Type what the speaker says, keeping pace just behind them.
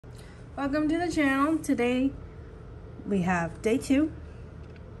Welcome to the channel. Today we have day 2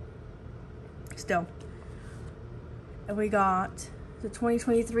 still, and we got the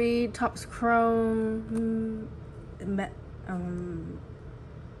 2023 Topps Chrome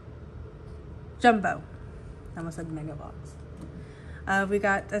Jumbo. I almost said Mega Box. We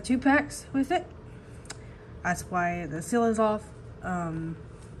got the 2 packs with it. That's why the seal is off. Yeah,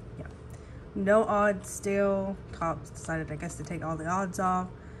 no odds still. Topps decided, I guess, to take all the odds off.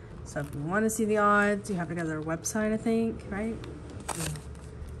 So if you want to see the odds, you have to go to their website, I think, right?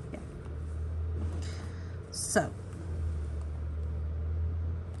 Yeah. So.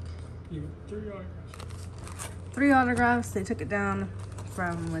 You got 3 autographs. 3 autographs. They took it down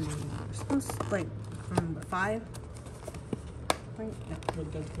from when they were supposed to, like, from 5. Right? Yeah.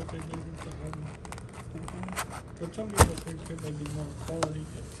 But that's what they did with the album. But some people think that they'd be more quality.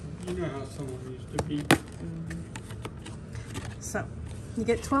 You know how some of them used to be. So, you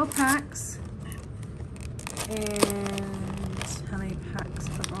get 12 packs. And how many packs?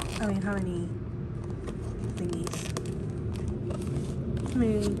 How many thingies? I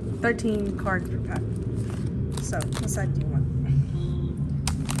mean, 13 cards per pack. So, what side do you want?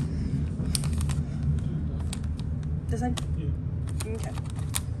 This side? Yeah. Okay.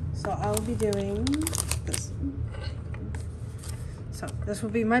 So, I'll be doing this. So, this will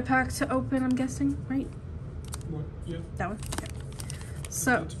be my pack to open, I'm guessing, right? What? Yeah. That one? Okay.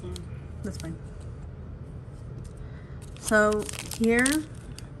 So, That's fine. that's fine. So, here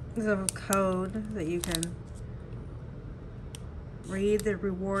is a code that you can read the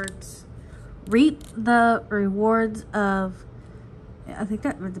rewards. Reap the rewards of, I think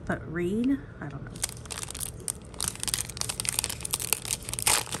that meant to put read. I don't know.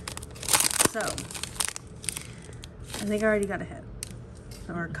 So, I think I already got a hit.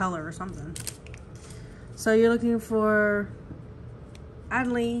 Or a color or something. So, you're looking for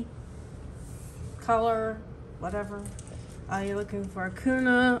Adley, color, whatever. You're looking for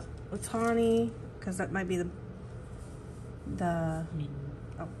Acuna, Ohtani, because that might be the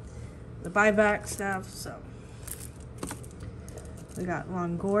buyback stuff. So we got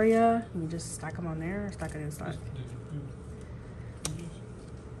Longoria. You just stack them on there, or stack it inside.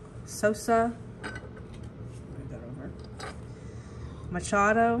 Sosa. Move that over.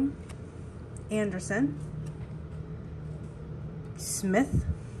 Machado, Anderson, Smith,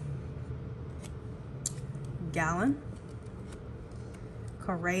 Gallen,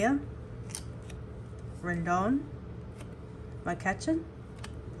 Correa, Rendon, McCutchen,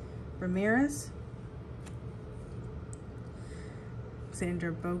 Ramirez,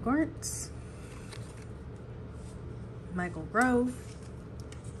 Xander Bogaerts, Michael Grove,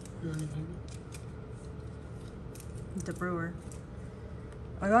 the Brewer.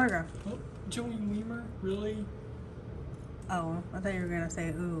 My autograph. Oh, Joey Weimer? Really? Oh, I thought you were gonna say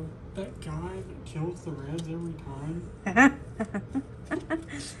ooh. That guy that kills the Reds every time?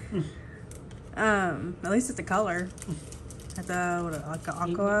 At least it's a color. It's a, what, like an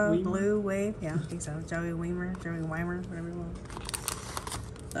aqua, blue wave. Yeah, I think so. Joey Weimer, whatever you want.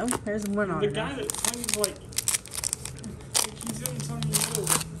 So, there's one The autograph. guy that plays like he's in some little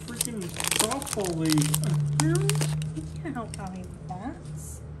freaking softball league. No, you can't help having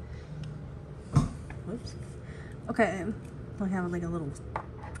bats. Whoops. Okay, we have like a little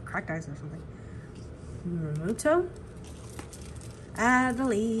cracked eyes or something. Muramoto,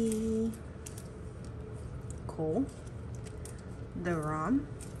 Adley, Cole, DeGrom,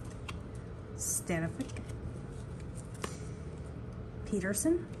 Stanific,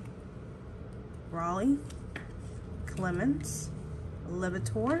 Peterson, Raleigh, Clemens,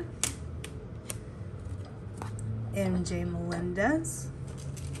 Libator, MJ Melendez,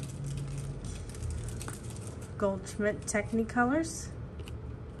 Goldschmidt Technicolors,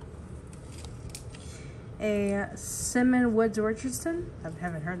 a Simon Woods Richardson, I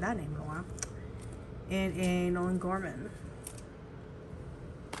haven't heard that name in a while, and a Nolan Gorman.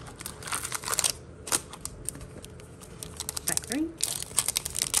 Pack 3.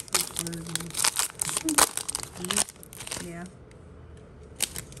 Yeah.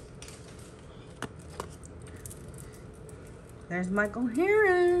 There's Michael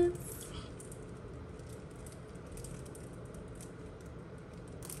Harris.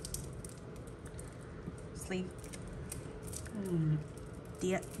 Sleep. Do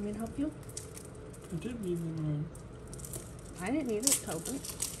you want me to help you? I did need one. I didn't need it to open it.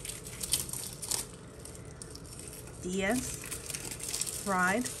 Diaz,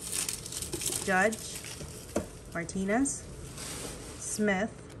 Fried, Judge, Martinez,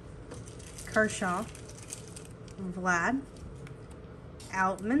 Smith, Kershaw, Vlad,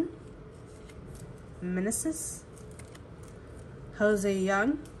 Outman, Meneses, Jose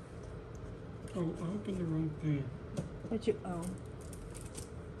Young, Oh, I opened the wrong thing. What you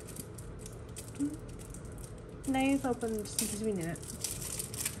Nice, open just in case we need it.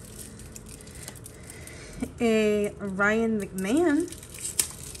 A Ryan McMahon.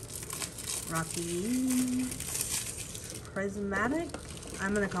 Rocky Prismatic.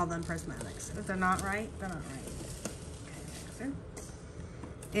 I'm gonna call them prismatics. If they're not right, they're not right. Okay,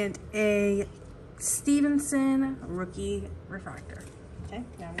 and a Stevenson rookie refractor. Okay,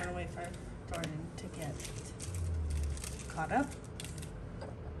 now I'm gonna wait for Jordan to get caught up.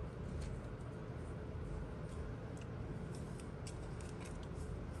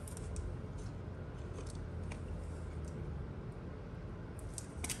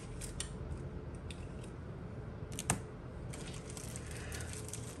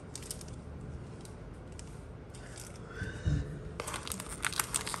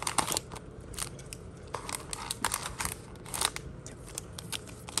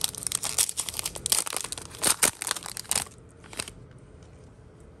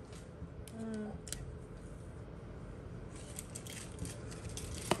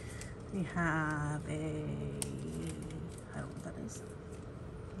 We have a, I don't know what that is.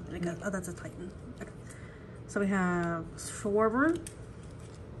 Oh, that's a Titan. Okay. So we have Schwarber,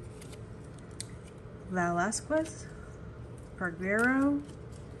 Velasquez, Peguero,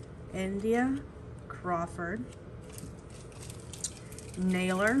 India, Crawford,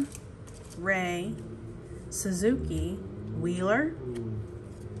 Naylor, Ray, Suzuki, Wheeler,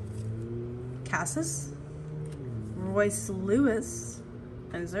 Cassis, Royce Lewis,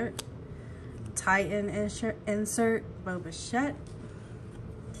 insert, Titan insert, Bo Bichette,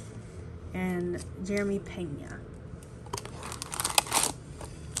 and Jeremy Pena.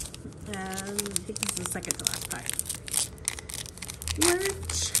 And I think this is the second to last pack. Your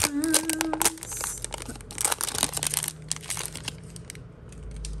chance.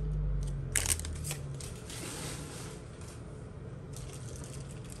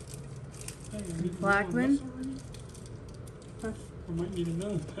 Hey, Blackman. Huh? I might need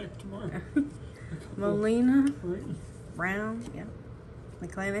another pack tomorrow. Molina, Right? Brown, yeah.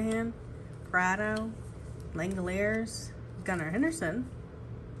 McClanahan, Prado, Langoliers, Gunnar Henderson.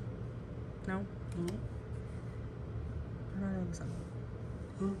 No, No. I don't think so.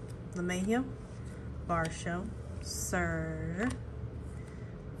 Huh? LeMahieu, Barshow, Sir,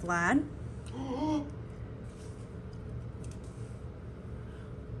 Vlad,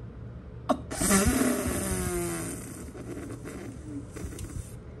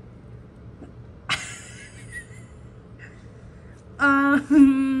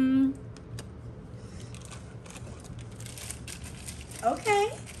 okay,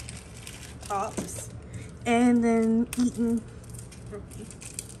 Pops, and then Eaton.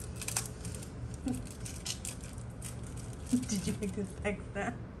 Did you expect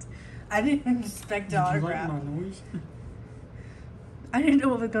that? I didn't expect the autograph. Did you like my noise? I didn't know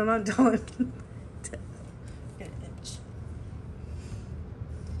what was going on until it itch.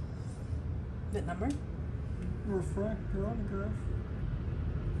 What number? Refractor autograph.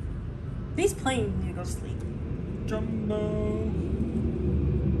 He's playing. You need to go sleep. Jumbo.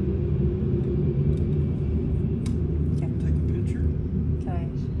 Okay. Take a picture. Can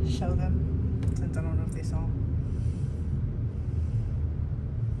I show them? Since I don't know if they saw.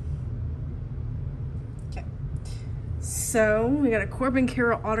 Okay. So we got a Corbin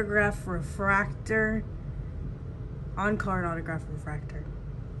Carroll autograph refractor. On card autograph refractor.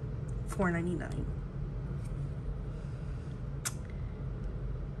 $4.99.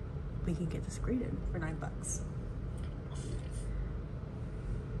 We can get this graded for $9.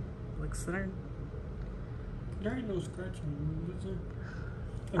 Looks there. There ain't no scratching, is there?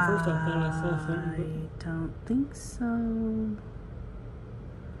 At first I thought I saw something, I don't think so.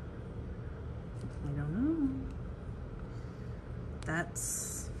 I don't know.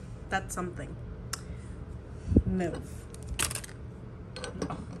 That's something. Move.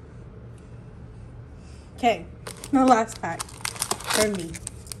 Okay, the last pack for me.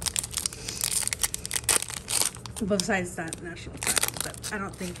 Besides that national pack, but I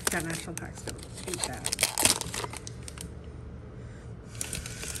don't think that national pack's gonna beat that.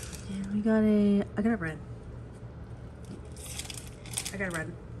 And we got I got a red. I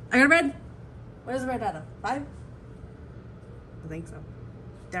got a red. Where's the red out of? 5? I think so.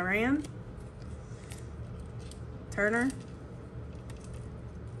 Duran, Turner,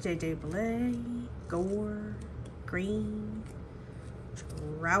 JJ Belay, Gore, Green,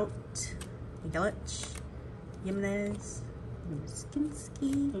 Trout, Yelich, Jimenez,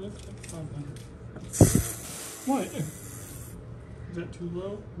 Muskinski. it looks like 500. What? Is that too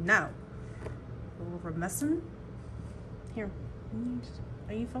low? No. Over Messon. Here.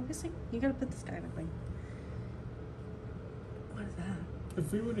 Are you focusing? You gotta put this guy in a thing. What is that?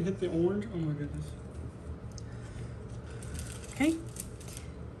 If we would have hit the orange, oh my goodness. Okay.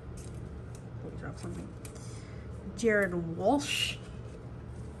 Let me drop something. Jared Walsh.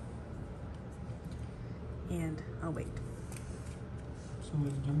 And I'll wait. So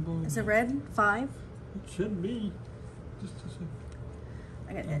it's jumbo. Is it red? 5? It should be. Just a second.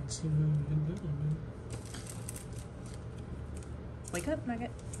 I got itch. So then hit that one, Wake up,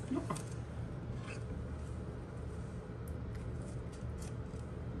 Nugget. no.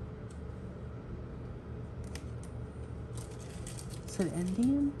 Is it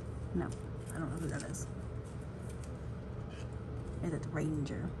Indian? No. I don't know who that is. Is it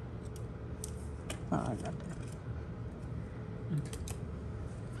Ranger? Oh, I got it.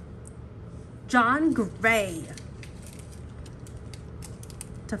 John Gray.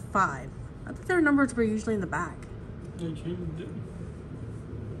 To 5. I thought their numbers were usually in the back. They changed it.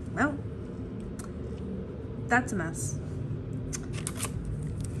 Well, that's a mess.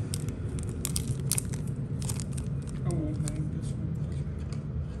 I won't mind this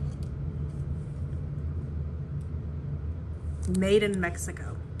one. Made in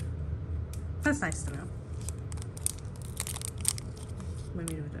Mexico. That's nice to know. What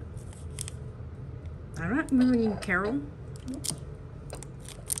do you do with it? I'm not moving Carol.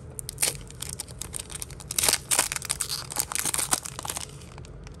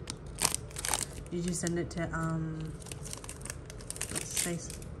 Did you send it to, let's say,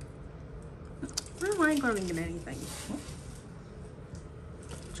 where am I going to get anything?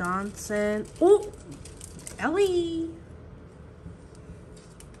 Johnson. Oh, Ellie.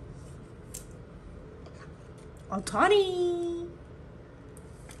 Otani.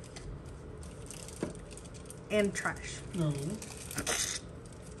 And trash. No.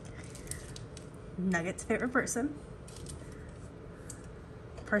 Nuggets' favorite person.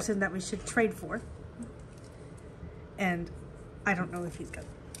 Person that we should trade for. And I don't know if he's good.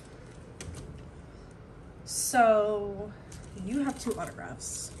 So, you have 2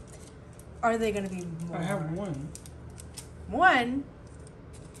 autographs. Are they going to be more? I have one. One?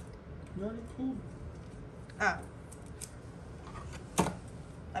 You already pulled. Oh.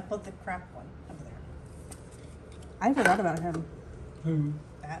 I put the crap one over there. I forgot about him. Who?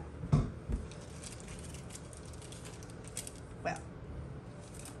 That. Well.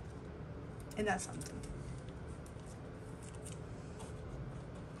 And that's something.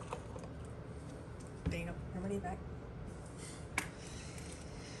 There you go. Everybody back.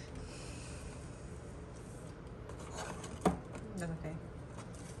 That's okay.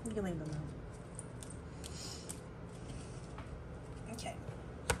 You can leave them out. Okay.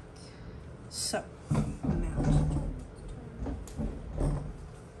 So, now.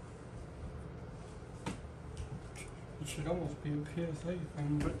 It should almost be a PSA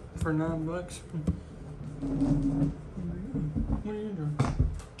thing, but for $9. What are you doing?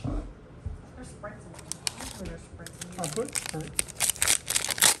 There's sprints in it. There's sprints in I put Sprite.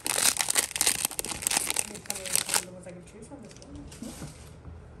 Can you tell me the ones I can choose from this one?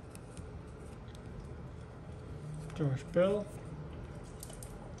 Josh Bell.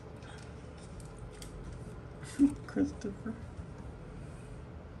 Christopher.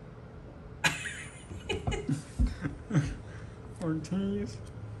 Ortiz.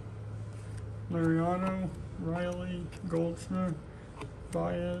 Mariano. Riley. Goldsmith.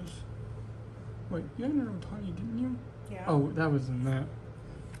 Baez. Wait, you had an Otani, didn't you? Yeah. Oh, that was in that.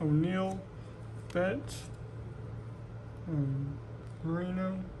 O'Neal. Betts.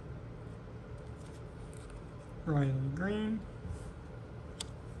 Marino. Riley Green.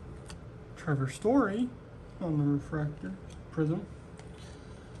 Trevor Story on the refractor prism.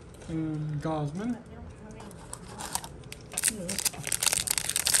 And Gosman.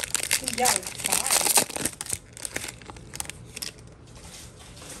 Yeah, it's 5.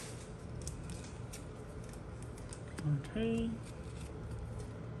 Marte.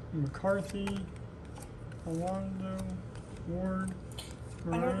 McCarthy. Alonso. Ward.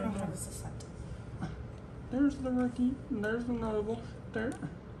 I don't know how Miranda. this is set. There's the rookie. There's the notable. There. So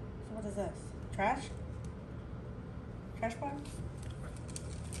what is this? Trash? Trash box?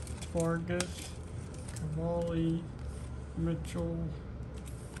 Vargas. Cavalli. Mitchell.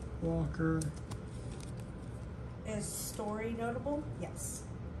 Walker. Is Story notable? Yes.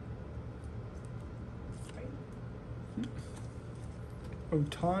 Right.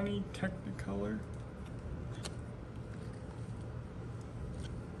 Otani Technicolor.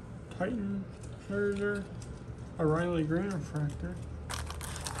 Titan. Scherzer. A Riley Green refractor.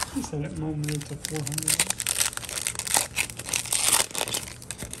 He said at moment it's a 400.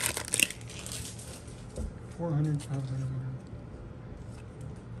 400, 500.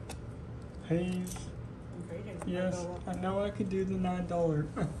 Hayes. Great. Yes, I know I could do the $9.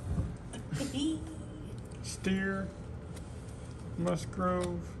 Steer,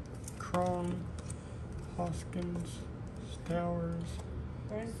 Musgrove, Cron, Hoskins, Stowers.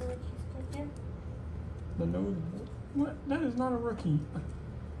 Where's the rookie stuff here? The notable. What? That is not a rookie.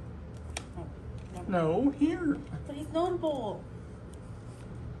 Oh, No, here. but he's notable.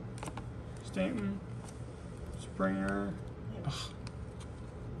 Stanton, Springer, Yeah.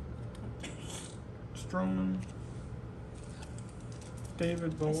 Stroman,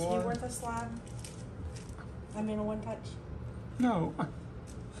 David Is he Ballard. worth a slab? I mean, a one touch. No.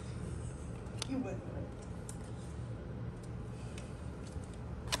 You wouldn't.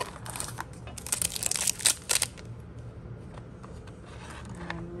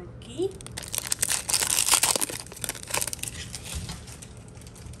 Rookie.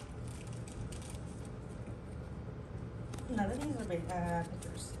 None of these are big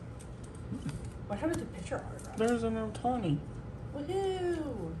pictures. What happened to picture autograph? There's an Otani.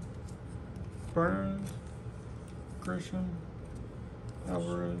 Woohoo! Burns, Grisham,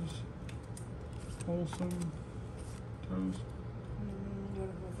 Alvarez, Olson, Toast, You want to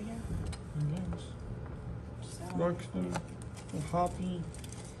go over here? I guess. Just Buxton, Hoppy,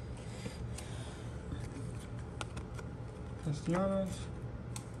 Castellanos,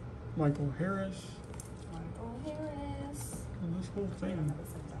 Michael Harris, Michael Harris. and this whole They don't thing. have the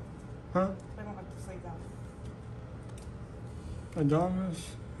sleeves out. Huh? They don't have the sleeves out. Adamas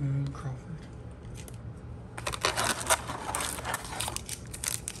and Crawford.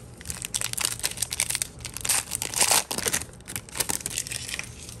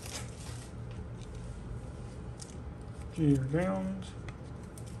 Jeter Downs,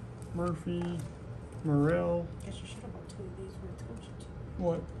 Murphy, Morrell. Guess you should have bought two of these when I told you to.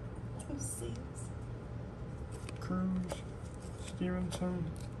 What? Two sleeves. Cruz, Stevenson,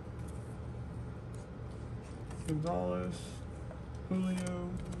 Gonzalez, Julio,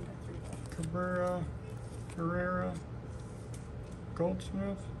 Cabrera, Herrera,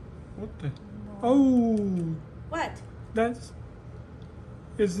 Goldsmith. What the? Oh, What? that's.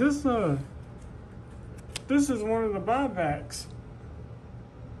 Is this a? This is one of the buybacks.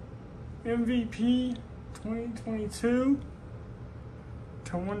 MVP 2022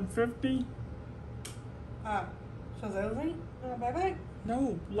 to 150. So those ain't a buyback?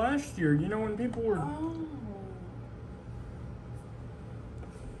 No, last year. You know when people were. Oh.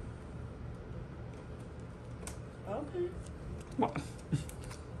 Okay. What?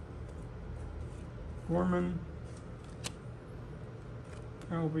 Gorman,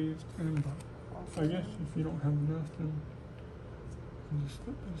 Albies, and Buck. I guess if you don't have enough, then you just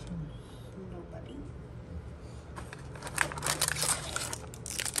put this in. Nobody.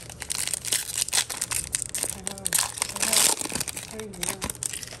 I don't even know.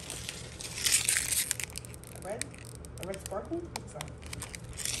 A red? A red sparkle? What's that?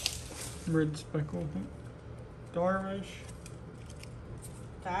 Red speckle, I think. Darvish,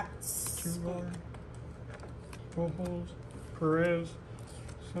 That's. Chugar, Pujols, Perez,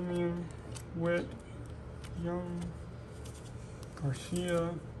 Simeon, Witt, Young, Garcia,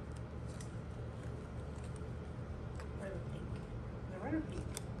 Red or pink? The red or pink?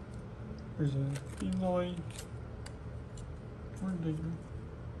 there's a Eloy. Where'd they go?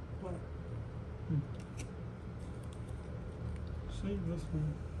 What? Save this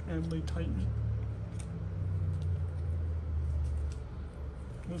one. Adley Titan.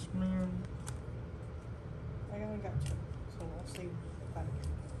 This man. I only got two, so we'll see that.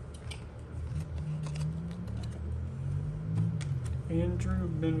 Andrew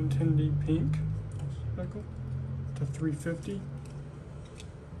Benintendi Pink speckle to 350.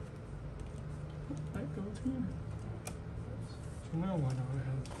 That goes here. So now why do I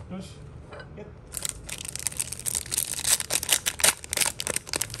have this? Yep.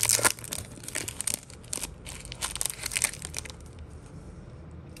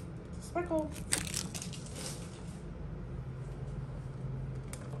 Sparkle.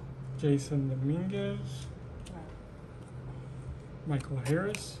 Jason Dominguez, Michael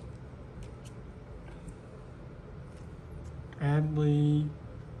Harris, Adley,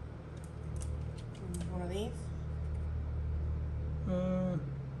 One of these? Because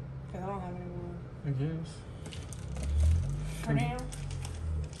I don't have any more. I guess. For now?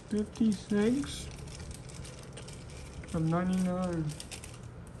 56 of 99.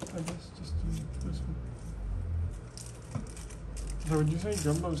 I guess just do this one. So would you say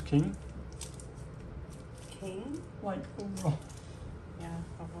Jumbo's king? King? Like overall? Yeah,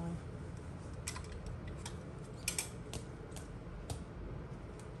 probably.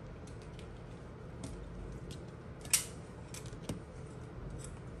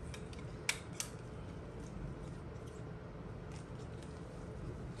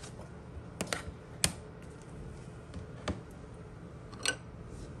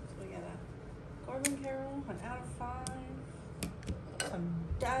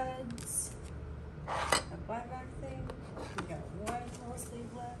 studs, a buyback thing. We got one full sleeve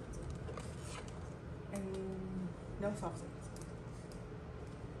left, and no soft sleeves.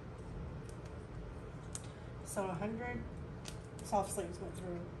 So 100 soft sleeves went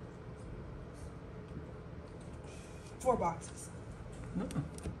through 4 boxes.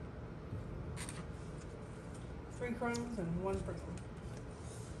 3 chromes and 1 prism.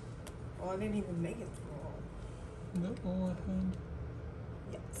 Well, I didn't even make it through all. Is that all I had?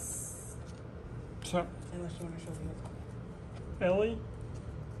 Yes. So, Unless you want to show me your comment. Ellie,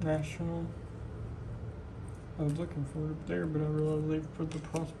 National. I was looking for it up there, but I realized they put the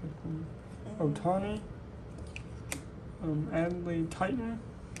prospect one. Otani, Adley Titan,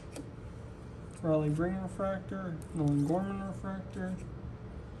 Riley Green Refractor, Nolan Gorman Refractor,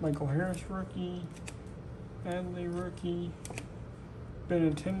 Michael Harris Rookie, Adley Rookie,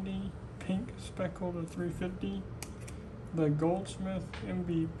 Benintendi Pink Speckled to 350, the Goldsmith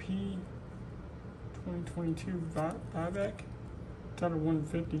MVP 2022 buyback, it's out of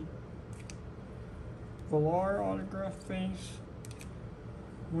 150. Villar autograph face,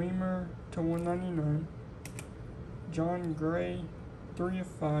 Weimer to 199, John Gray 3 of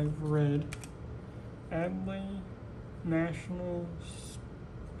 5 red, Adley National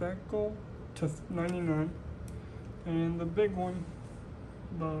Speckle to 99, and the big one,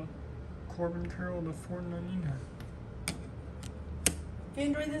 the Corbin Carroll to 499. If you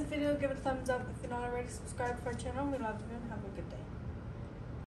enjoyed this video, give it a thumbs up. If you're not already subscribed to our channel, we love you and have a good day.